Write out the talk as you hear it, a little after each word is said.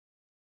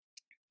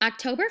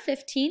October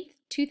 15th,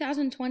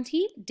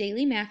 2020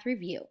 Daily Math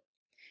Review.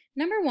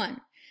 Number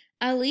 1.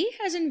 Ali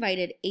has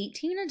invited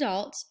 18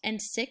 adults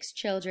and 6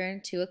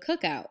 children to a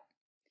cookout.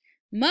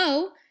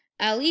 Mo,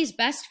 Ali's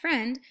best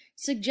friend,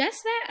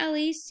 suggests that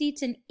Ali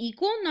seats an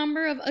equal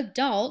number of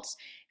adults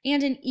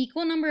and an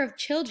equal number of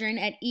children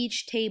at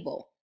each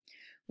table.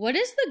 What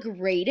is the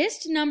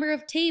greatest number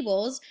of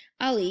tables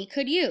Ali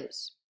could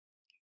use?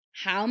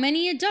 How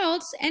many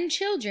adults and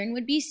children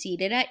would be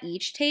seated at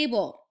each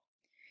table?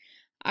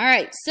 All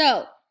right,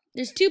 so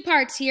there's 2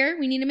 parts here.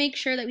 We need to make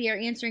sure that we are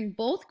answering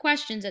both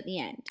questions at the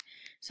end.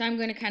 So I'm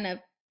going to kind of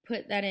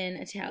put that in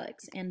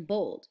italics and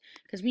bold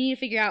because we need to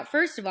figure out,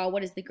 first of all,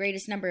 what is the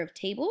greatest number of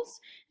tables,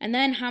 and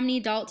then how many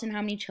adults and how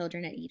many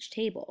children at each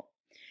table.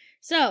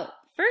 So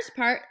first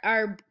part,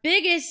 our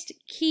biggest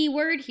key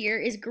word here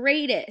is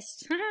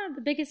greatest.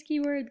 The biggest key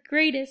word,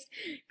 greatest.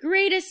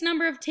 Greatest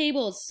number of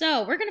tables.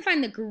 So we're going to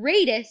find the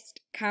greatest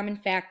common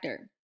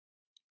factor.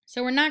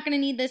 So we're not going to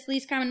need this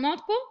least common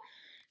multiple.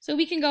 So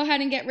we can go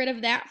ahead and get rid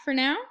of that for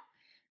now.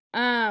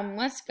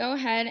 Let's go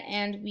ahead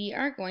and we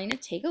are going to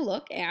take a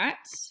look at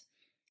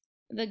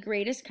the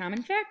greatest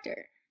common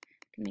factor.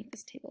 I can make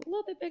this table a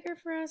little bit bigger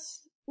for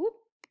us. Whoop,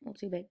 a little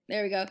too big.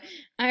 There we go.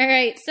 All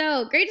right,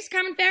 so greatest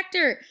common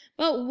factor.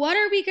 But what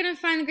are we going to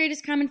find the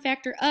greatest common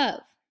factor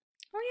of?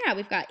 Oh yeah,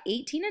 we've got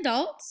 18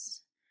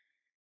 adults.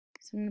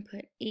 So I'm going to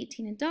put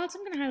 18 adults.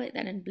 I'm going to highlight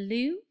that in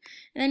blue.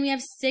 And then we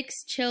have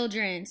 6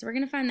 children. So we're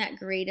going to find that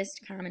greatest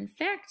common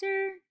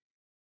factor.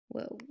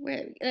 Whoa,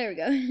 there we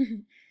go.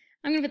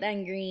 I'm going to put that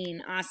in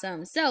green.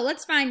 Awesome. So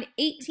let's find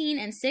 18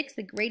 and 6,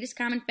 the greatest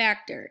common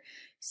factor.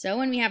 So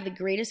when we have the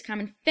greatest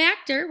common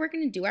factor, we're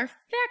going to do our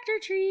factor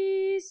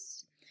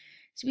trees.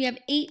 So we have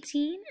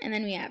 18 and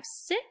then we have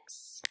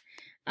 6.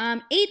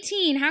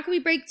 18, how can we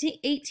break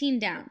 18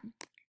 down?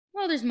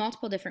 Well, there's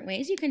multiple different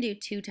ways. You can do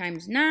 2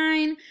 times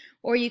 9,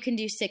 or you can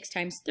do 6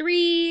 times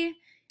 3.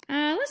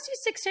 Let's do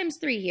 6 times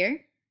 3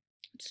 here.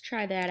 Let's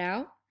try that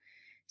out.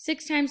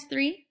 6 times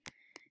 3.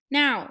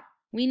 Now,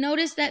 we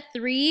notice that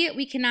 3,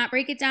 we cannot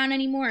break it down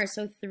anymore,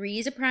 so 3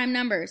 is a prime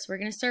number, so we're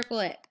going to circle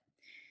it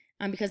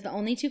because the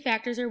only 2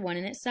 factors are 1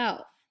 in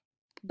itself.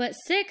 But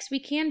 6, we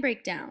can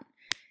break down.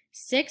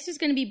 6 is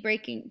going to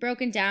be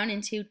broken down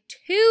into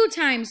 2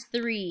 times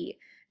 3,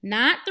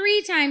 not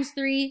 3 times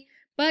 3,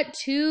 but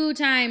 2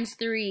 times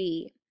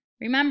 3.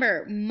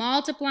 Remember,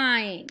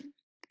 multiplying.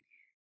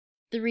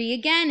 3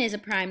 again is a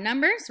prime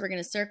number, so we're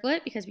going to circle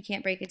it because we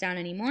can't break it down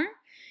anymore.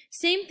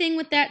 Same thing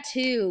with that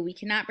 2. We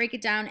cannot break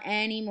it down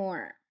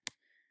anymore.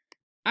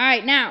 All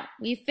right, now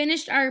we've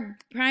finished our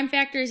prime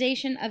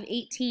factorization of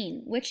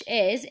 18, which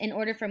is, in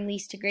order from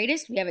least to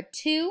greatest, we have a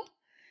 2,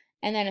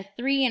 and then a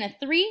 3 and a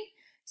 3.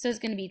 So it's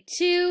going to be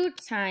 2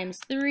 times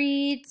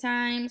 3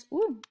 times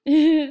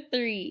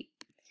 3.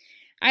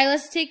 All right,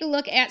 let's take a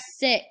look at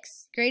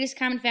 6. Greatest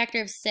common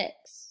factor of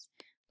 6.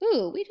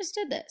 Ooh, we just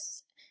did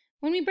this.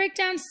 When we break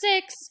down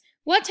 6,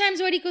 what times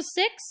what equals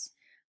 6?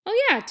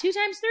 Oh yeah, 2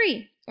 times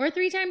 3, or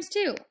 3 times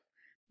 2.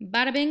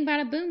 Bada bing,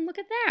 bada boom, look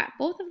at that.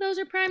 Both of those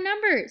are prime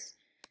numbers.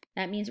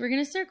 That means we're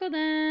going to circle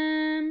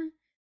them.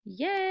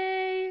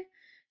 Yay!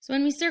 So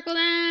when we circle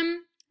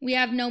them, we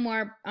have no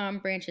more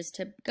branches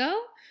to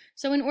go.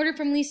 So in order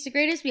from least to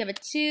greatest, we have a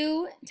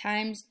 2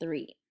 times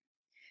 3.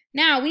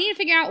 Now, we need to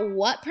figure out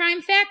what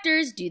prime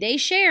factors do they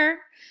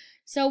share.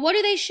 So what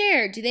do they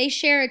share? Do they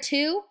share a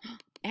 2?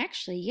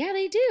 Actually, yeah,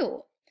 they do. I'm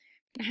going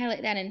to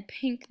highlight that in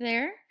pink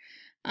there.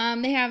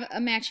 They have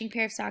a matching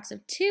pair of socks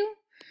of 2.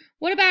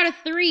 What about a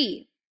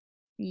 3?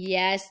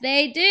 Yes,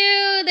 they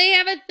do. They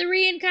have a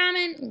 3 in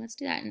common. Ooh, let's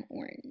do that in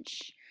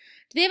orange.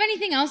 Do they have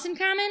anything else in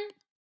common?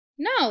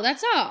 No,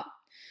 that's all.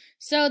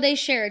 So they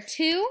share a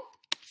 2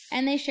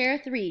 and they share a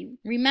 3.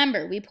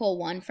 Remember, we pull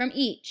 1 from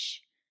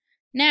each.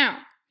 Now,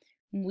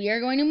 we are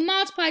going to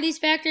multiply these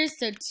factors.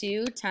 So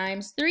 2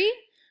 times 3,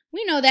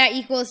 we know that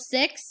equals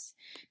 6.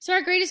 So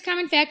our greatest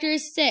common factor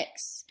is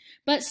 6.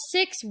 But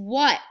 6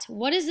 what?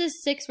 What is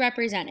this 6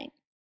 representing?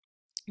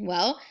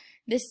 Well,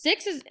 this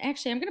 6 is,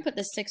 actually, I'm going to put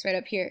this 6 right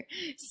up here.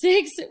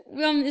 6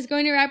 is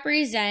going to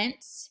represent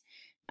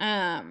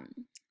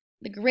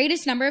the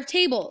greatest number of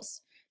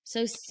tables.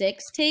 So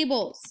 6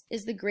 tables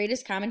is the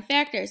greatest common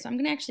factor. So I'm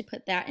going to actually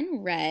put that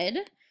in red.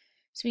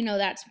 So we know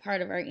that's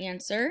part of our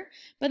answer.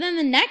 But then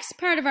the next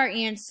part of our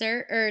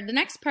answer, or the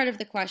next part of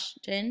the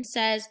question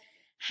says,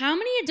 how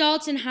many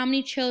adults and how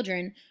many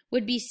children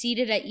would be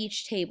seated at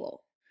each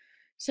table?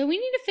 So we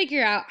need to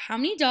figure out how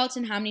many adults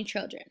and how many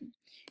children.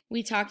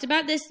 We talked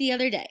about this the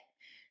other day.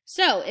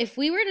 So if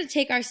we were to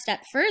take our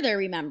step further,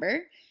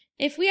 remember,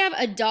 if we have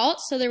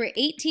adults, so there were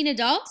 18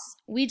 adults,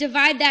 we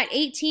divide that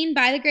 18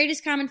 by the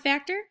greatest common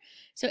factor.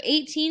 So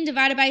 18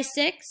 divided by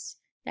 6,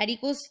 that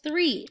equals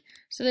 3.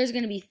 So there's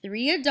going to be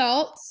 3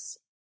 adults.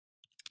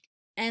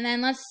 And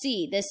then let's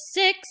see, this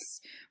 6,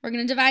 we're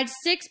going to divide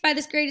 6 by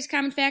this greatest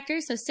common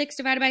factor. So 6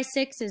 divided by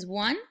 6 is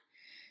 1.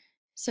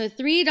 So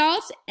 3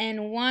 adults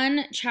and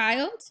 1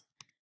 child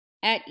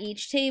at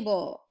each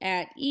table.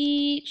 At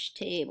each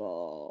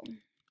table.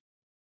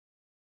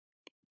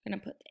 I'm going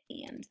to put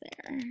the and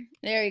there.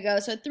 There you go.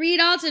 So 3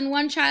 adults and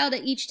 1 child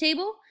at each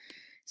table.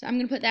 So I'm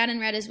going to put that in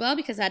red as well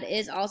because that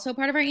is also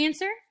part of our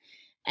answer.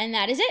 And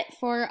that is it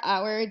for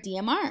our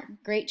DMR.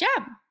 Great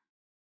job.